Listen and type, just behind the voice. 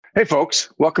Hey,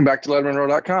 folks, welcome back to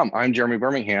LettermanRow.com. I'm Jeremy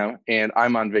Birmingham, and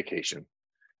I'm on vacation.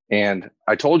 And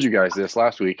I told you guys this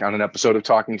last week on an episode of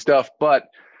Talking Stuff, but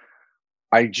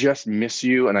I just miss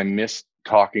you, and I miss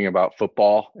talking about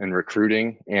football and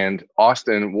recruiting. And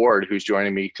Austin Ward, who's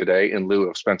joining me today in lieu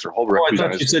of Spencer Holbrook. Oh, I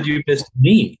thought you said you missed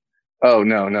me. Oh,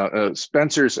 no.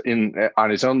 Spencer's on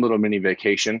his own little mini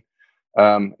vacation.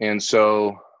 And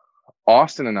so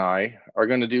Austin and I are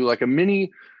going to do like a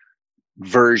mini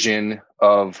version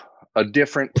of a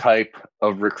different type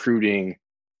of recruiting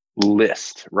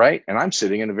list, right? And I'm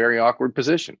sitting in a very awkward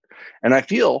position and I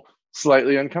feel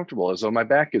slightly uncomfortable as though my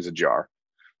back is ajar,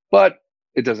 but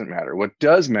it doesn't matter. What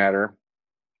does matter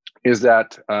is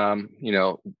that,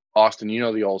 Austin, you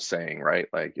know the old saying, right?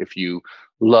 Like, if you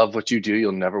love what you do,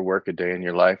 you'll never work a day in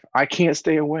your life. I can't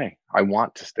stay away. I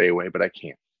want to stay away, but I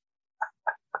can't.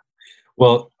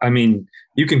 Well, I mean,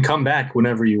 you can come back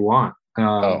whenever you want.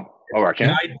 I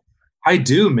can. I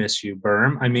do miss you,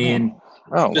 Berm. I mean,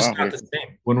 not the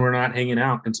same when we're not hanging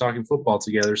out and talking football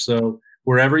together. So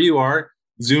wherever you are,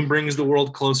 Zoom brings the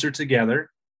world closer together.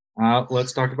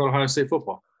 Let's talk about Ohio State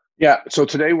football. Yeah. So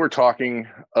today we're talking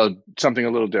something a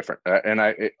little different.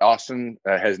 Austin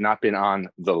has not been on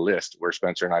the list where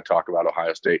Spencer and I talk about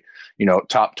Ohio State,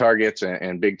 top targets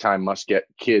and big time must get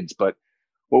kids. But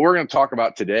what we're going to talk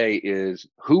about today is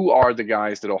who are the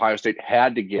guys that Ohio State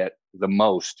had to get the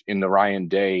most in the Ryan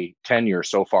Day tenure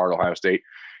so far at Ohio State,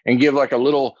 and give like a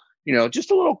little,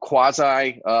 just a little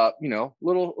quasi,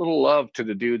 little love to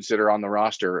the dudes that are on the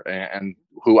roster and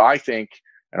who I think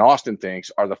and Austin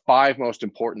thinks are the 5 most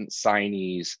important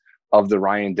signees of the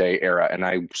Ryan Day era. And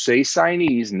I say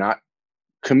signees, not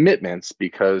commitments,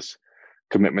 because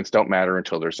commitments don't matter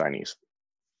until they're signees.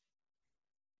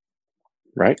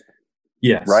 Right?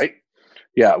 Yes. Right?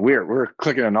 Yeah, we're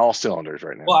clicking on all cylinders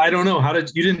right now. Well, I don't know.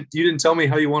 You didn't tell me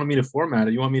how you wanted me to format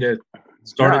it. You want me to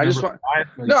start at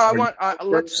number 5?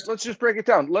 Let's just break it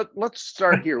down. Let's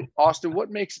start here. Austin, what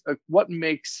makes a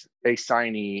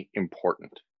signee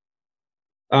important?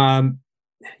 From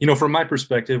my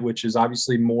perspective, which is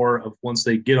obviously more of once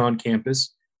they get on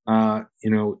campus, and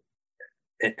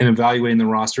evaluating the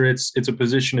roster, it's a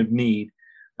position of need.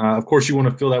 Of course, you want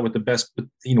to fill that with the best,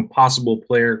 possible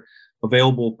player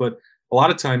available. But a lot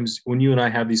of times when you and I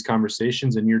have these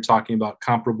conversations and you're talking about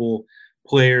comparable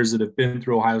players that have been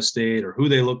through Ohio State or who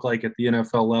they look like at the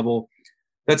NFL level,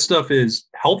 that stuff is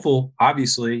helpful,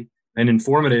 obviously, and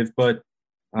informative, but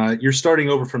you're starting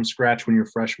over from scratch when you're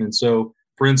a freshman. So,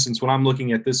 for instance, when I'm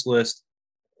looking at this list,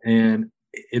 and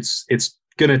it's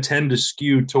going to tend to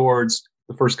skew towards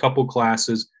the first couple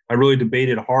classes, I really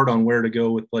debated hard on where to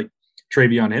go with like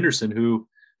Travion Henderson, who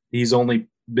he's only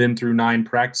been through 9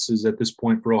 practices at this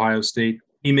point for Ohio State.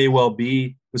 He may well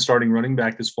be the starting running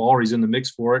back this fall, or he's in the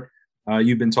mix for it.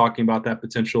 You've been talking about that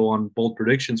potential on bold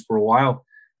predictions for a while,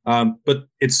 but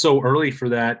it's so early for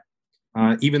that.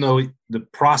 Even though the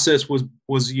process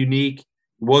was unique, it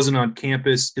wasn't on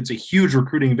campus. It's a huge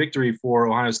recruiting victory for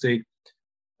Ohio State.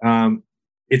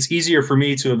 It's easier for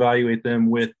me to evaluate them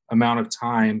with amount of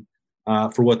time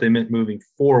for what they meant moving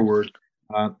forward.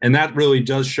 And that really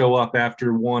does show up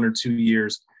after 1 or 2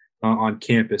 years on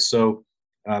campus. So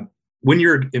when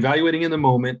you're evaluating in the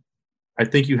moment, I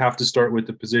think you have to start with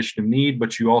the position of need,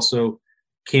 but you also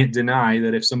can't deny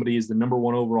that if somebody is the number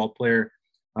 1 overall player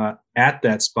at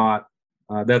that spot,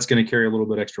 that's going to carry a little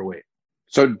bit extra weight.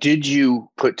 So did you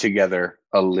put together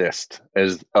a list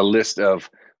of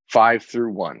 5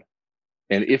 through 1?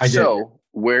 And if so,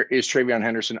 where is Travion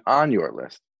Henderson on your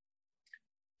list?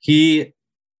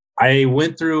 I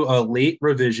went through a late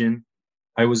revision.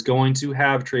 I was going to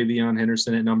have Travion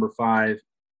Henderson at number 5,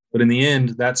 but in the end,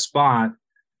 that spot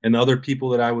and the other people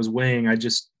that I was weighing,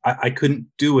 I couldn't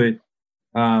do it.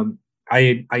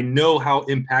 I know how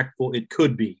impactful it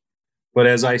could be, but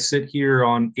as I sit here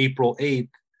on April 8th,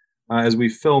 as we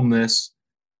film this,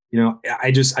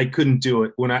 I couldn't do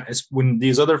it. When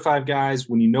these other 5 guys,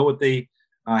 when you know what they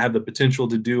have the potential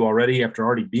to do already after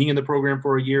already being in the program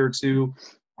for a year or two,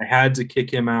 I had to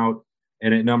kick him out,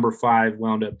 and at number 5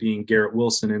 wound up being Garrett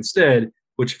Wilson instead,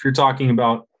 which if you're talking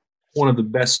about one of the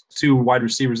best 2 wide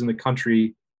receivers in the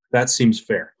country, that seems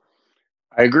fair.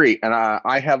 I agree. And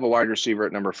I have a wide receiver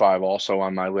at number 5 also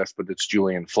on my list, but it's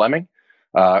Julian Fleming.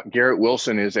 Garrett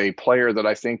Wilson is a player that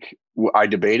I think I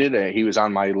debated. He was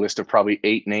on my list of probably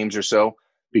 8 names or so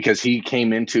because he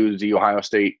came into the Ohio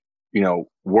State,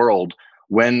 world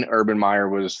when Urban Meyer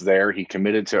was there. He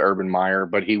committed to Urban Meyer,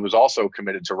 but he was also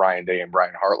committed to Ryan Day and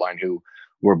Brian Hartline, who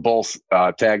were both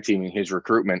tag teaming his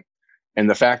recruitment. And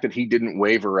the fact that he didn't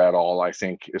waver at all, I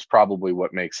think, is probably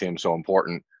what makes him so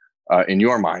important in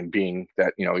your mind, being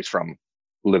that, he's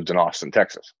lived in Austin,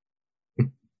 Texas.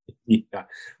 Yeah.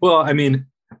 Well, I mean,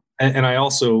 and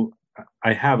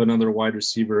I have another wide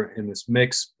receiver in this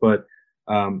mix, but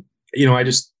you know,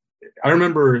 I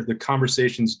remember the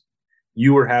conversations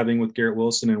you were having with Garrett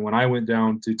Wilson, and when I went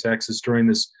down to Texas during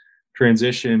this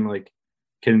transition, like,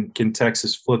 can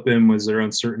Texas flip him? Was there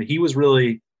uncertainty? He was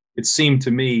really, it seemed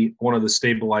to me, one of the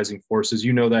stabilizing forces.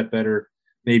 You know that better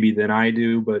maybe than I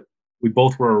do, but we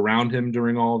both were around him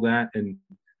during all of that, and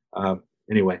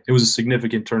anyway, it was a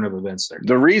significant turn of events there.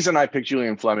 The reason I picked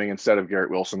Julian Fleming instead of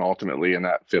Garrett Wilson ultimately in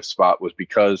that fifth spot was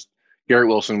because Garrett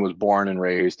Wilson was born and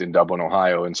raised in Dublin,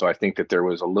 Ohio. And so I think that there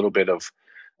was a little bit of,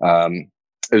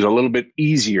 it was a little bit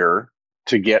easier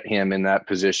to get him in that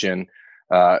position,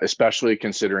 especially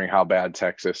considering how bad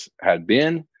Texas had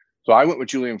been. So I went with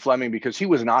Julian Fleming because he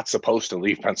was not supposed to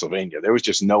leave Pennsylvania. There was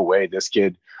just no way this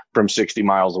kid from 60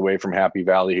 miles away from Happy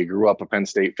Valley, he grew up a Penn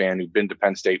State fan, who'd been to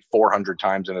Penn State 400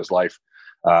 times in his life,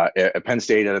 at Penn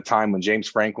State at a time when James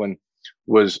Franklin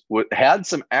had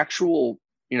some actual,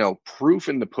 proof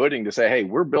in the pudding to say, hey,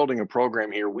 we're building a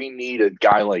program here. We need a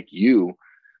guy like you.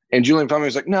 And Julian Fleming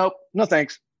was like, no,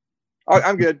 thanks.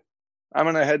 I'm good. I'm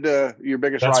going to head to your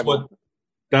biggest rival.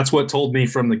 That's what told me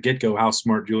from the get-go how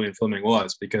smart Julian Fleming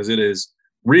was, because it is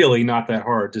really not that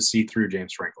hard to see through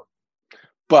James Franklin.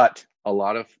 But a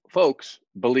lot of folks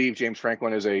believe James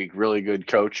Franklin is a really good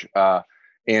coach.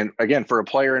 And again, for a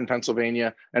player in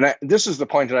Pennsylvania, and this is the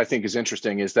point that I think is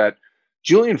interesting, is that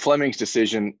Julian Fleming's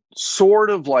decision sort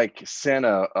of like sent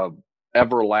a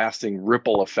everlasting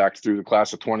ripple effect through the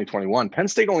class of 2021. Penn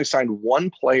State only signed one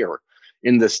player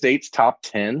in the state's top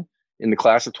 10 in the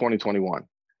class of 2021.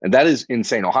 And that is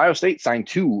insane. Ohio State signed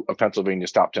 2 of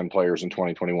Pennsylvania's top 10 players in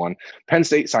 2021. Penn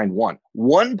State signed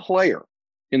one player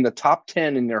in the top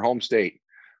 10 in their home state.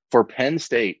 For Penn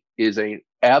State is an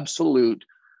absolute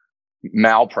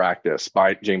malpractice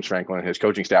by James Franklin and his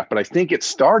coaching staff. But I think it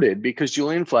started because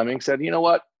Julian Fleming said, you know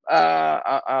what?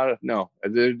 No,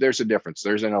 there's a difference.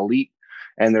 There's an elite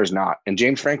and there's not. And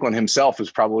James Franklin himself is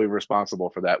probably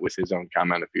responsible for that with his own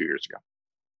comment a few years ago.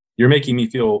 You're making me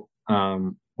feel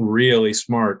really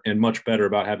smart and much better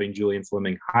about having Julian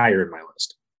Fleming higher in my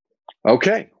list.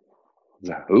 Okay.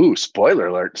 Ooh, spoiler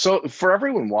alert. So for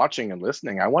everyone watching and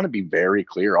listening, I want to be very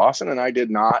clear. Austin and I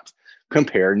did not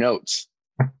compare notes.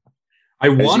 I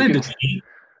wanted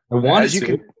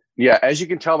to. As you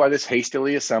can tell by this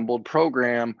hastily assembled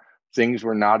program, things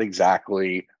were not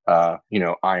exactly,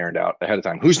 ironed out ahead of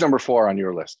time. Who's number 4 on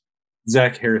your list?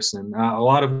 Zach Harrison. A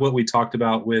lot of what we talked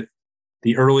about with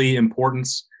the early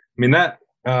importance. I mean, that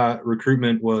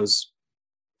recruitment was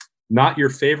not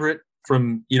your favorite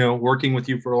from, working with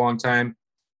you for a long time.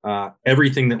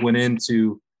 Everything that went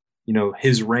into,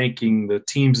 his ranking, the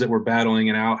teams that were battling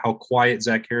it out, how quiet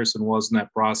Zach Harrison was in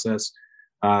that process.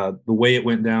 The way it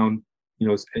went down,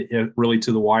 really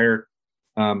to the wire.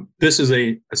 This is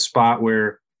a spot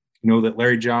where, that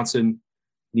Larry Johnson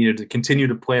needed to continue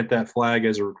to plant that flag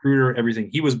as a recruiter. Everything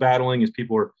he was battling as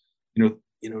people were,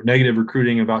 negative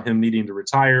recruiting about him needing to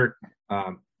retire.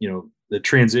 The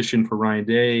transition for Ryan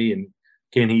Day, and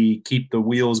can he keep the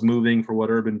wheels moving for what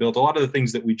Urban built? A lot of the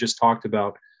things that we just talked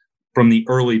about from the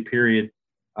early period,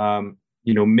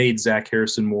 made Zach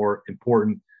Harrison more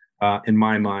important in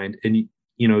my mind. And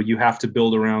you have to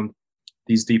build around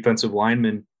these defensive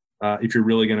linemen if you're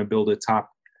really going to build a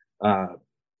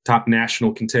top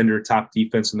national contender, top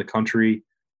defense in the country.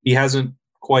 He hasn't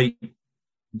quite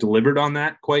delivered on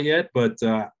that quite yet, but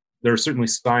there are certainly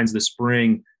signs this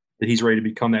spring that he's ready to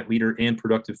become that leader and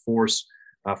productive force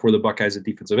for the Buckeyes at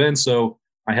defensive end. So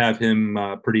I have him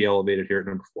pretty elevated here at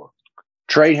number 4.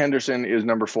 Trey Henderson is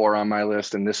number 4 on my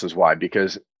list, and this is why.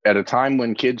 Because at a time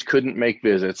when kids couldn't make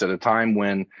visits, at a time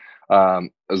when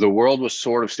the world was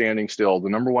sort of standing still, the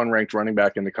number 1 ranked running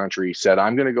back in the country said,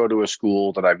 I'm going to go to a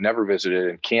school that I've never visited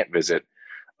and can't visit.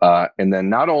 And then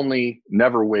not only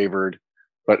never wavered,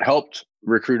 but helped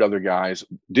recruit other guys,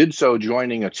 did so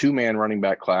joining a 2-man running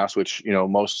back class, which,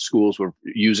 most schools were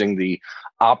using the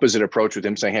opposite approach with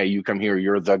him, saying, hey, you come here,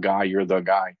 you're the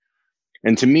guy.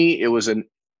 And to me, it was an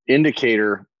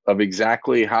indicator of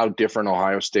exactly how different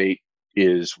Ohio State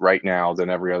is right now than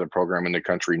every other program in the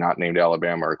country, not named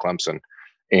Alabama or Clemson.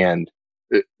 And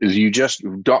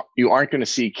you aren't going to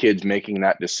see kids making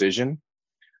that decision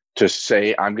to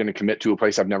say, I'm going to commit to a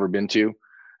place I've never been to.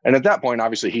 And at that point,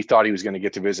 obviously, he thought he was going to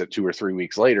get to visit 2 or 3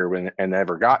 weeks later and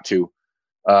never got to.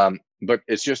 But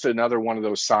it's just another one of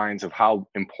those signs of how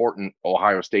important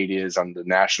Ohio State is on the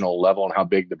national level and how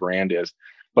big the brand is.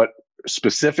 But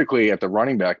specifically at the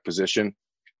running back position,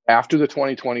 after the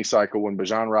 2020 cycle, when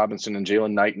Bijan Robinson and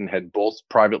Jalen Knighton had both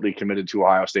privately committed to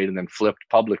Ohio State and then flipped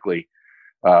publicly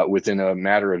within a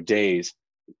matter of days,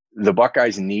 the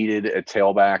Buckeyes needed a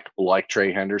tailback like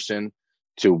Trey Henderson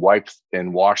to wipe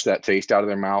and wash that taste out of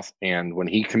their mouth. And when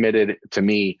he committed to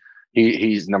me,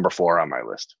 he's number 4 on my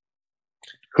list.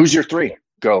 Who's your 3?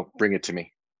 Go, bring it to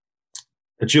me.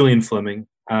 Julian Fleming.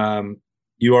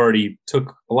 You already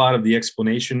took a lot of the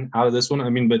explanation out of this one. I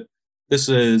mean, but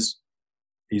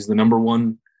he's the number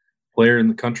 1 player in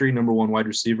the country, number 1 wide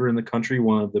receiver in the country,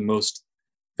 one of the most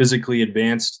physically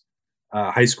advanced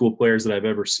high school players that I've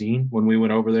ever seen. When we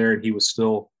went over there, and he was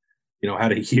still,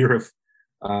 had a year of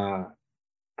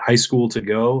high school to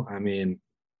go. I mean,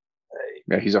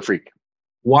 yeah, he's a freak.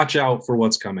 Watch out for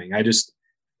what's coming.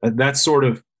 That's sort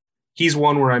of, he's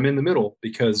one where I'm in the middle,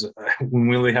 because when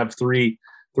we only have three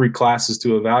classes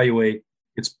to evaluate,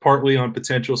 it's partly on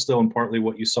potential still, and partly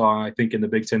what you saw, I think, in the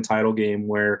Big Ten title game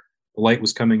where the light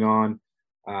was coming on.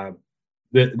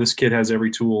 This kid has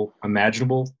every tool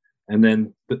imaginable. And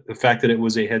then the fact that it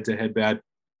was a head-to-head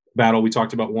battle, we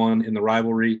talked about one in the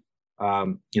rivalry,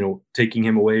 taking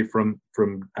him away from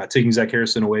taking Zach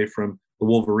Harrison away from the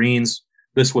Wolverines.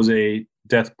 This was a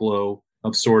death blow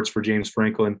of sorts for James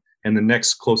Franklin and the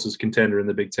next closest contender in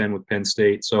the Big Ten with Penn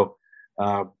State. So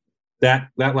that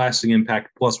lasting impact,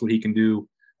 plus what he can do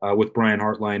with Brian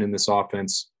Hartline in this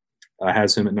offense,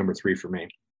 has him at number 3 for me.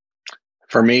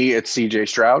 For me, it's C.J.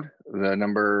 Stroud. The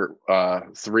number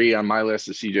 3 on my list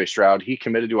is C.J. Stroud. He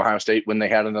committed to Ohio State when they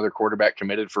had another quarterback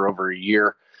committed for over a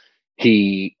year.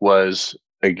 He was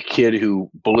a kid who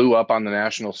blew up on the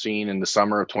national scene in the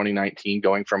summer of 2019,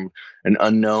 going from an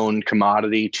unknown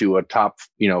commodity to a top,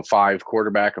 5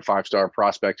 quarterback, a 5-star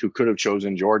prospect who could have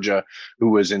chosen Georgia, who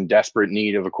was in desperate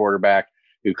need of a quarterback,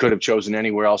 who could have chosen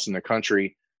anywhere else in the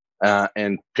country,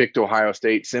 and picked Ohio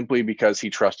State simply because he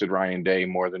trusted Ryan Day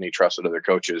more than he trusted other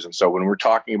coaches. And so when we're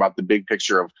talking about the big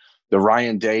picture of the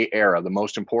Ryan Day era, the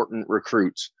most important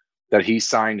recruits that he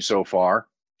signed so far,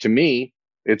 to me,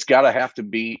 it's got to have to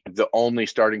be the only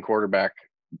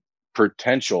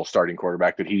potential starting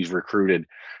quarterback that he's recruited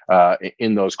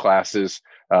in those classes.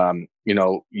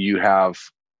 You have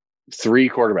 3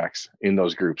 quarterbacks in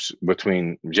those groups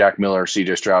between Jack Miller,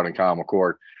 CJ Stroud, and Kyle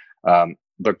McCord.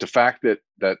 But the fact that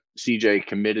CJ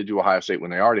committed to Ohio State when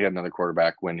they already had another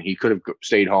quarterback, when he could have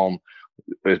stayed home,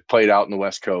 played out in the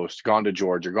West Coast, gone to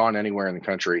Georgia, gone anywhere in the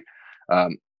country,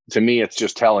 to me, it's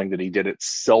just telling that he did it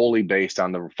solely based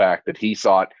on the fact that he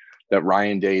thought that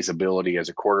Ryan Day's ability as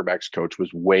a quarterback's coach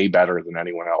was way better than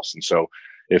anyone else. And so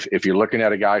if you're looking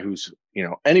at a guy who's,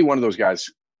 any one of those guys,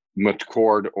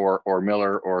 McCord or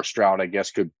Miller or Stroud, I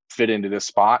guess, could fit into this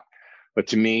spot. But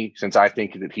to me, since I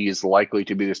think that he is likely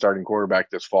to be the starting quarterback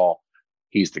this fall,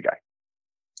 he's the guy.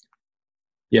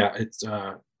 Yeah, it's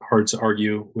hard to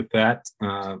argue with that.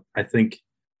 I think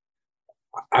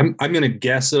I'm going to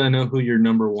guess that I know who your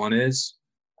number 1 is,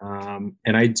 and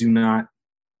I do not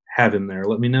have him there.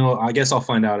 Let me know. I guess I'll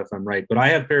find out if I'm right. But I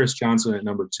have Paris Johnson at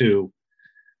number 2.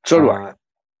 So do I.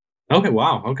 Okay,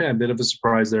 wow. Okay, a bit of a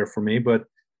surprise there for me, but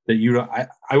that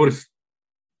I would have.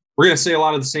 We're going to say a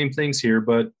lot of the same things here,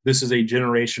 but this is a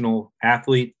generational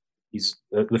athlete. He's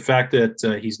the fact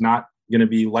that he's not going to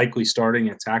be likely starting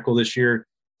at tackle this year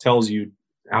tells you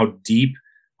how deep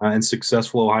and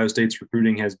successful Ohio State's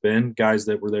recruiting has been. Guys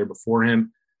that were there before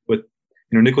him, with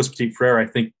Nicholas Petit-Frere.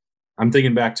 I'm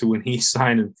thinking back to when he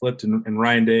signed and flipped, and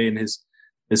Ryan Day and his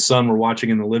son were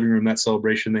watching in the living room that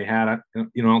celebration they had. I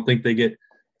don't think they get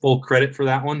full credit for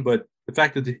that one, but the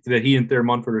fact that he and Thayer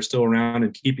Munford are still around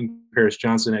and keeping Paris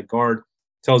Johnson at guard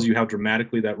tells you how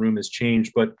dramatically that room has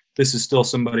changed. But this is still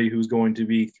somebody who's going to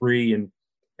be 3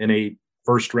 in a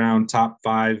first-round top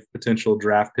 5 potential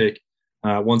draft pick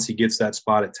once he gets that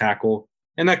spot at tackle.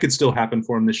 And that could still happen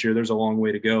for him this year. There's a long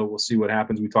way to go. We'll see what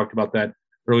happens. We talked about that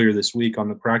earlier this week on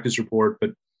the practice report.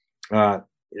 But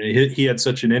he had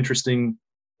such an interesting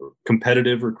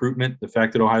competitive recruitment. The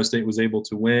fact that Ohio State was able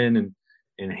to win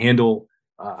and handle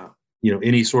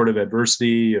any sort of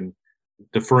adversity, and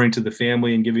deferring to the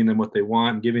family and giving them what they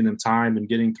want and giving them time and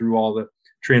getting through all the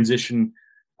transition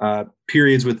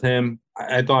periods with him.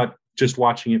 I thought, just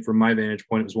watching it from my vantage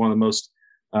point, it was one of the most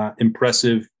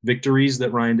impressive victories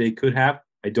that Ryan Day could have.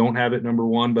 I don't have it number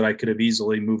 1, but I could have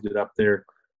easily moved it up there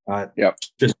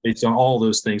just based on all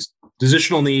those things,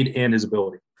 positional need and his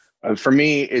ability. For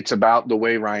me, it's about the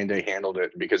way Ryan Day handled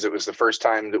it, because it was the first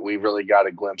time that we really got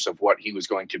a glimpse of what he was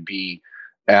going to be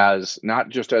as not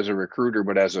just as a recruiter,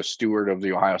 but as a steward of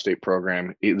the Ohio State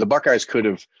program. The Buckeyes could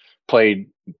have played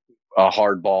a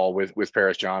hard ball with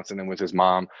Paris Johnson and with his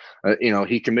mom.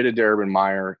 He committed to Urban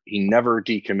Meyer. He never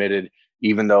decommitted,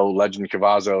 even though Legend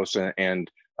Cavazos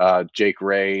and Jake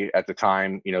Ray at the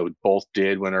time, both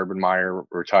did when Urban Meyer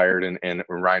retired and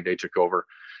Ryan Day took over.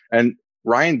 And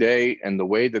Ryan Day and the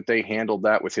way that they handled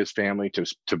that with his family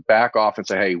to back off and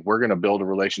say, hey, we're going to build a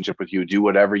relationship with you, do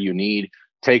whatever you need,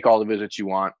 take all the visits you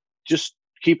want, just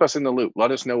keep us in the loop,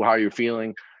 let us know how you're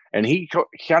feeling. And he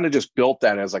kind of just built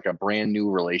that as like a brand new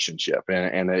relationship.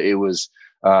 And it was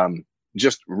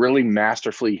just really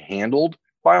masterfully handled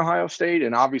by Ohio State.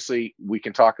 And obviously we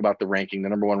can talk about the ranking, the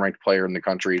number one ranked player in the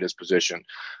country at his position,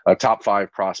 a top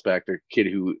 5 prospect, a kid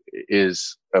who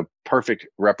is a perfect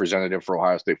representative for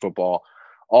Ohio State football,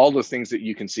 all the things that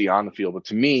you can see on the field. But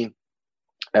to me,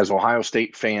 as Ohio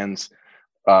State fans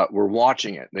were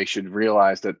watching it, they should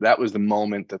realize that that was the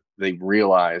moment that they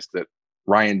realized that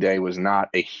Ryan Day was not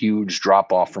a huge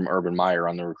drop off from Urban Meyer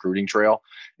on the recruiting trail.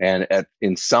 And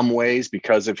in some ways,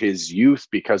 because of his youth,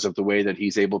 because of the way that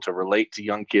he's able to relate to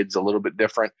young kids a little bit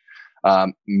different,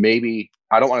 maybe,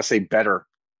 I don't want to say better,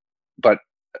 but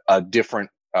a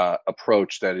different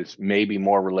approach that is maybe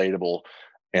more relatable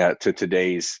to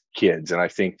today's kids. And I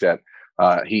think that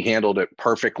he handled it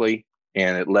perfectly,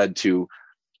 and it led to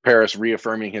Paris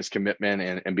reaffirming his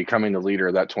commitment and becoming the leader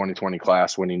of that 2020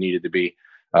 class when he needed to be.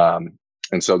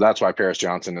 And so that's why Paris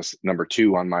Johnson is number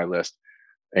 2 on my list.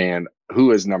 And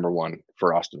who is number 1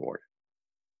 for Austin Ward?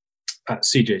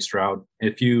 CJ Stroud.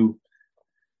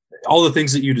 All the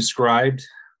things that you described,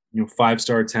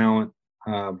 5-star talent,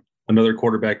 another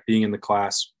quarterback being in the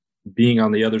class, being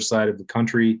on the other side of the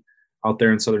country out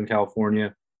there in Southern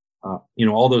California,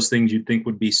 all those things you'd think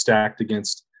would be stacked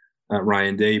against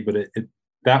Ryan Day, but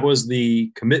that was the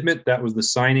commitment, that was the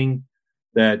signing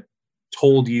that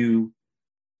told you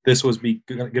this was going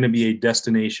to be a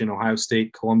destination. Ohio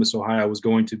State, Columbus, Ohio was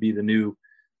going to be the new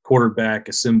quarterback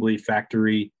assembly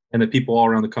factory, and that people all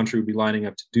around the country would be lining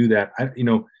up to do that.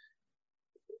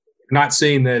 Not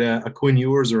saying that a Quinn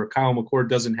Ewers or a Kyle McCord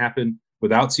doesn't happen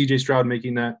without CJ Stroud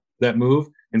making that move.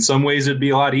 In some ways, it'd be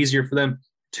a lot easier for them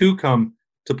to come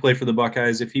to play for the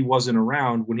Buckeyes if he wasn't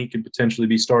around, when he could potentially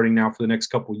be starting now for the next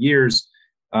couple of years.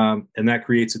 And that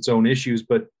creates its own issues.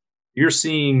 But you're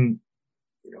seeing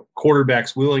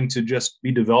quarterbacks willing to just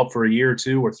be developed for a year or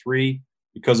 2 or 3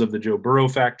 because of the Joe Burrow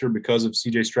factor, because of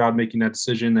CJ Stroud making that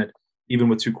decision that even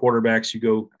with 2 quarterbacks,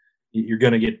 you're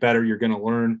going to get better, you're going to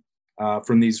learn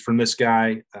from this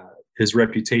guy, his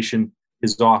reputation,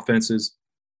 his offenses.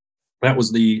 That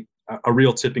was a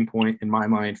real tipping point in my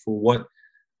mind for what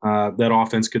that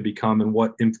offense could become and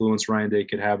what influence Ryan Day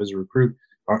could have as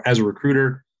a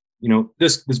recruiter.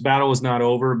 This battle is not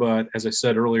over, but as I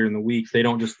said earlier in the week, they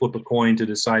don't just flip a coin to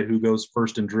decide who goes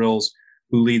first in drills,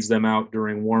 who leads them out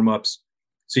during warmups.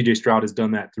 CJ Stroud has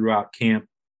done that throughout camp.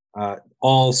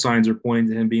 All signs are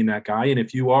pointing to him being that guy. And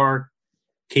if you are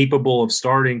capable of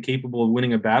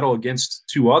winning a battle against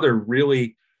 2 other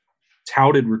really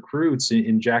touted recruits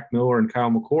in Jack Miller and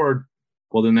Kyle McCord,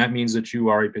 well, then that means that you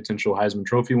are a potential Heisman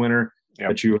Trophy winner,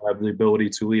 that you have the ability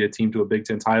to lead a team to a Big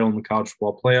Ten title in the college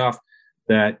football playoff,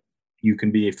 that you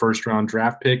can be a first-round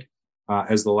draft pick,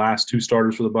 as the last 2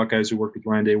 starters for the Buckeyes who worked with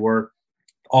Ryan Day were.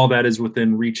 All that is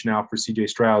within reach now for CJ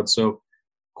Stroud. So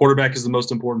quarterback is the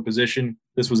most important position.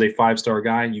 This was a 5-star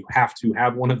guy. You have to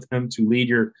have one of them to lead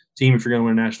your team if you're going to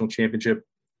win a national championship.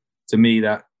 To me,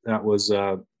 that was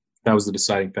the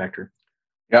deciding factor.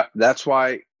 Yeah, that's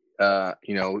why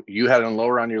you had him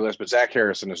lower on your list, but Zach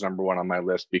Harrison is number 1 on my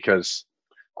list because,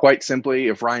 quite simply,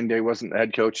 if Ryan Day wasn't the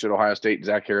head coach at Ohio State,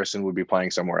 Zach Harrison would be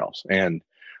playing somewhere else. And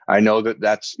I know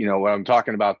that's when I'm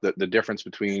talking about the difference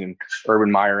between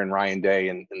Urban Meyer and Ryan Day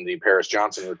and the Paris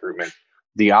Johnson recruitment,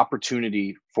 the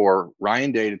opportunity for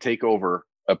Ryan Day to take over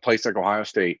a place like Ohio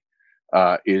State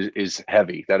is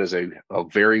heavy. That is a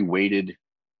very weighted,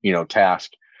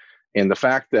 task. And the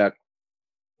fact that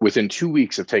within 2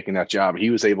 weeks of taking that job, he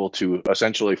was able to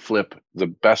essentially flip the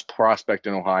best prospect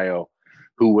in Ohio,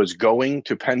 who was going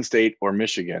to Penn State or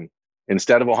Michigan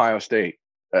instead of Ohio State.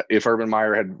 If Urban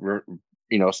Meyer had,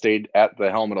 stayed at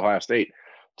the helm at Ohio State,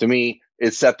 to me,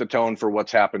 it set the tone for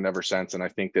what's happened ever since. And I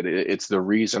think that it's the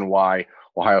reason why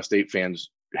Ohio State fans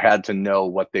had to know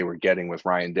what they were getting with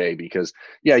Ryan Day, because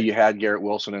you had Garrett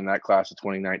Wilson in that class of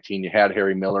 2019. You had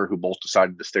Harry Miller, who both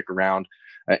decided to stick around.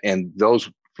 And those,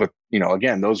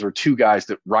 those were 2 guys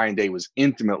that Ryan Day was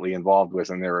intimately involved with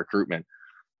in their recruitment.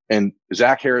 And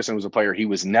Zach Harrison was a player he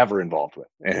was never involved with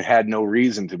and had no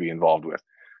reason to be involved with.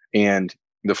 And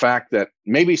the fact that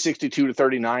maybe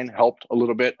 62-39 helped a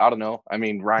little bit, I don't know. I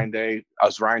mean, Ryan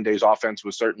Day's offense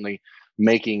was certainly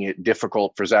making it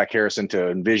difficult for Zach Harrison to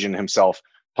envision himself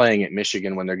playing at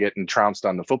Michigan when they're getting trounced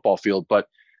on the football field. But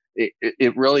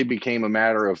it really became a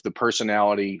matter of the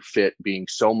personality fit being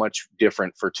so much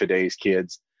different for today's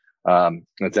kids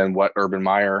than what Urban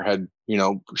Meyer had,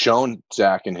 shown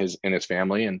Zach and his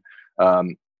family. And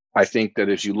I think that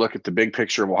as you look at the big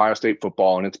picture of Ohio State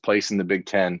football and its place in the Big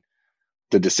Ten,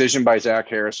 the decision by Zach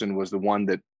Harrison was the one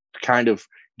that kind of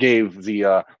gave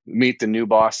the meet the new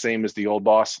boss, same as the old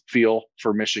boss feel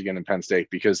for Michigan and Penn State,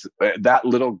 because that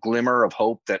little glimmer of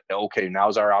hope that, okay,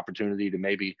 now's our opportunity to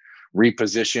maybe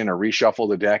reposition or reshuffle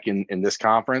the deck in this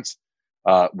conference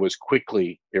was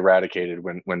quickly eradicated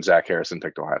when Zach Harrison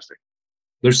picked Ohio State.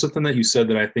 There's something that you said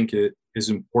that I think it is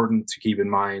important to keep in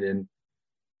mind, and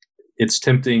it's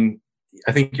tempting.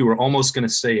 I think you were almost going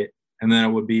to say it, and then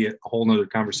it would be a whole nother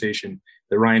conversation,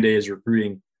 that Ryan Day is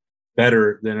recruiting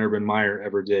better than Urban Meyer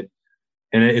ever did.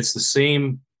 And it's the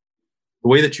same. The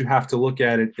way that you have to look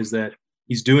at it is that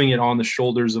he's doing it on the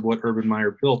shoulders of what Urban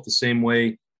Meyer built, the same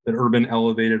way that Urban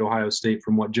elevated Ohio State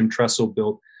from what Jim Tressel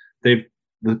built.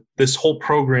 This whole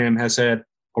program has had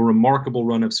a remarkable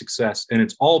run of success, and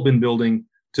it's all been building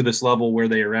to this level where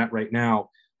they are at right now,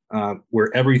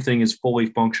 where everything is fully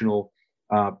functional,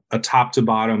 a top to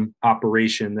bottom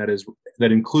operation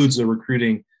that includes the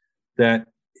recruiting that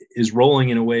is rolling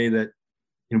in a way that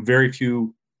very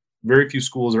few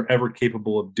schools are ever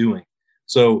capable of doing.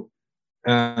 So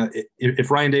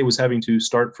if Ryan Day was having to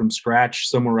start from scratch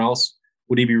somewhere else,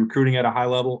 would he be recruiting at a high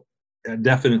level?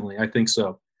 Definitely, I think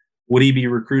so. Would he be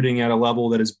recruiting at a level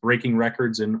that is breaking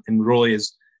records and really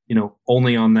is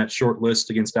only on that short list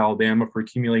against Alabama for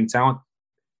accumulating talent?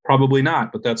 Probably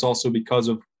not, but that's also because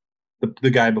of the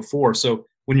guy before. So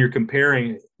when you're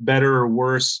comparing better or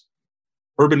worse,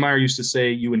 Urban Meyer used to say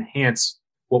you enhance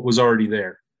what was already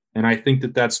there. And I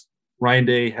think that's Ryan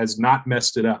Day has not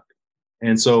messed it up.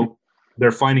 And so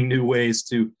they're finding new ways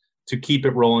to keep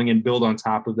it rolling and build on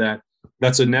top of that.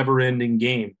 That's a never-ending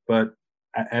game. But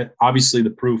obviously the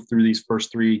proof through these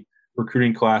first three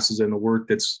recruiting classes and the work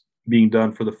that's being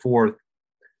done for the fourth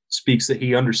speaks that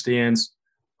he understands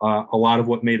a lot of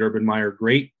what made Urban Meyer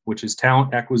great, which is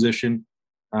talent acquisition,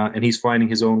 and he's finding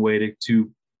his own way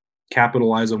to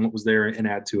capitalize on what was there and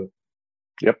add to it.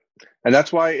 Yep. And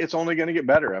that's why it's only going to get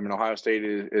better. I mean, Ohio State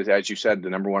is, as you said, the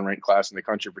number one ranked class in the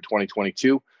country for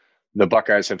 2022. The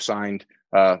Buckeyes have signed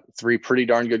three pretty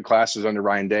darn good classes under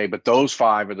Ryan Day, but those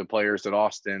five are the players that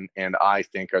Austin and I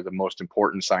think are the most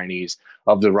important signees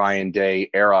of the Ryan Day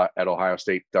era at Ohio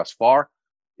State thus far.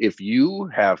 If you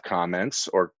have comments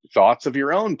or thoughts of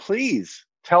your own, please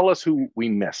tell us who we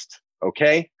missed.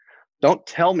 Okay. Don't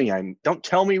tell me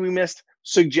we missed.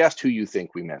 Suggest who you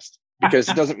think we missed, because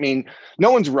it doesn't mean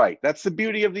no one's right. That's the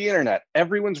beauty of the internet.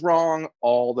 Everyone's wrong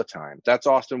all the time. That's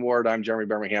Austin Ward. I'm Jeremy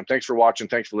Birmingham. Thanks for watching.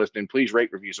 Thanks for listening. Please rate,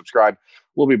 review, subscribe.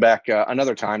 We'll be back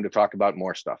another time to talk about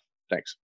more stuff. Thanks.